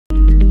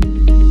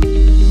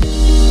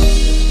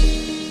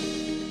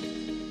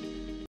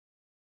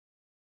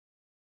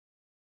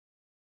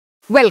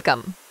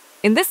Welcome!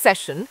 In this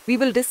session, we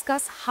will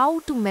discuss how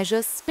to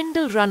measure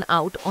spindle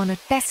runout on a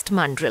test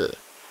mandrel.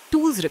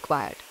 Tools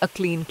required: a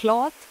clean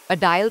cloth, a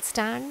dial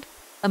stand,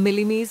 a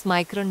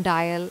micron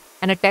dial,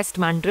 and a test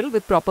mandrel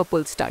with proper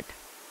pull stud.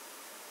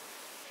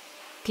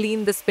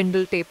 Clean the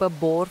spindle taper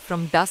bore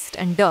from dust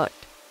and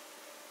dirt.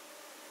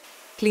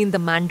 Clean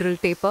the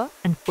mandrel taper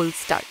and pull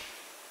stud.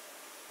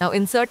 Now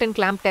insert and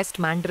clamp test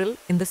mandrel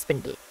in the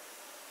spindle.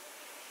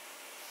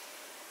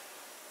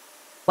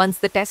 Once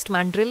the test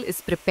mandrel is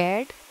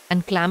prepared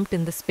and clamped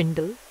in the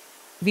spindle,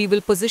 we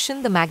will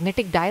position the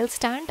magnetic dial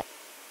stand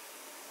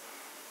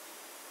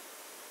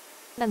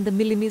and the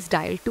millimeter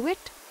dial to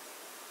it.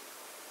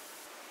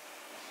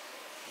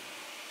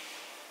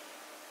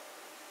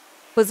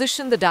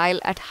 Position the dial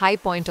at high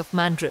point of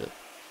mandrel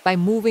by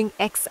moving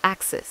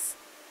x-axis.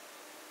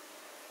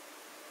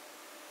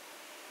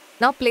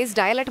 Now place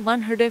dial at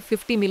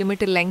 150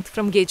 mm length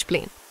from gauge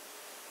plane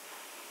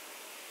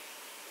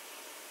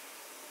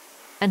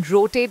and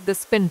rotate the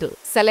spindle.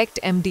 Select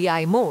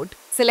MDI mode,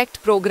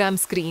 select program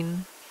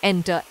screen,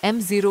 enter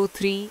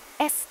M03,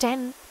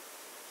 S10,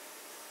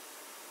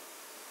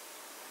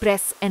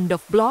 press end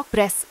of block,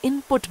 press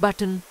input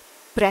button,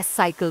 press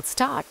cycle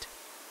start.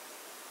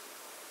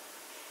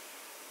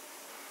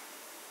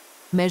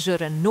 Measure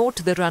and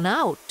note the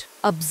runout.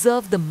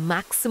 Observe the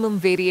maximum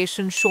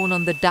variation shown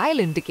on the dial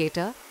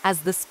indicator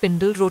as the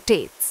spindle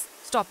rotates.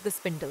 Stop the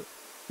spindle.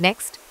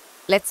 Next,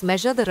 let's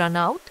measure the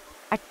runout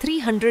at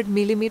 300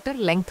 mm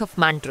length of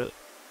mandrel.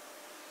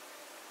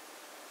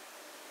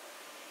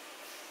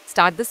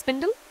 Start the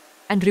spindle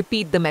and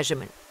repeat the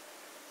measurement.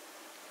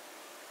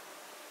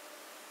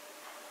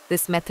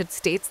 This method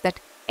states that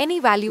any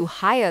value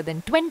higher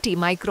than 20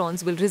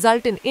 microns will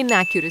result in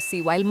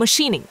inaccuracy while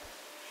machining.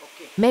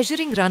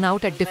 Measuring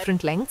runout at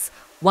different lengths,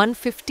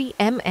 150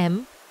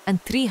 mm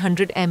and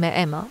 300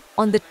 mm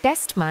on the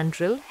test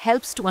mandrel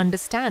helps to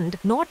understand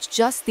not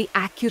just the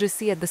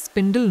accuracy at the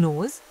spindle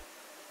nose,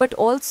 but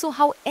also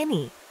how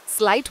any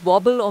slight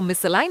wobble or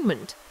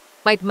misalignment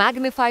might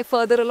magnify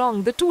further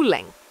along the tool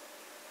length.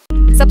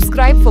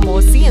 Subscribe for more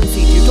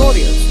CNC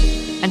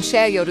tutorials and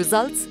share your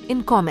results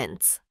in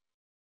comments.